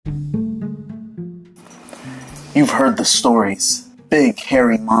You've heard the stories. Big,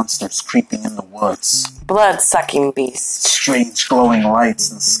 hairy monsters creeping in the woods. Blood-sucking beasts. Strange glowing lights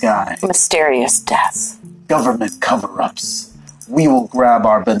in the sky. Mysterious death. Government cover-ups. We will grab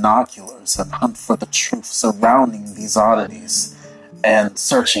our binoculars and hunt for the truth surrounding these oddities. And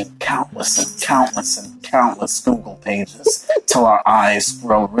searching countless and countless and countless Google pages till our eyes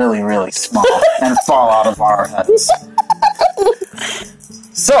grow really, really small and fall out of our heads.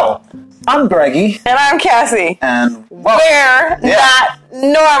 So, I'm Greggy. And I'm Cassie. And we're not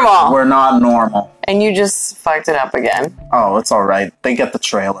normal. We're not normal. And you just fucked it up again. Oh, it's alright. They get the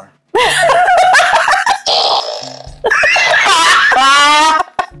trailer.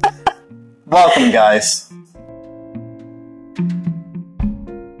 Welcome, guys.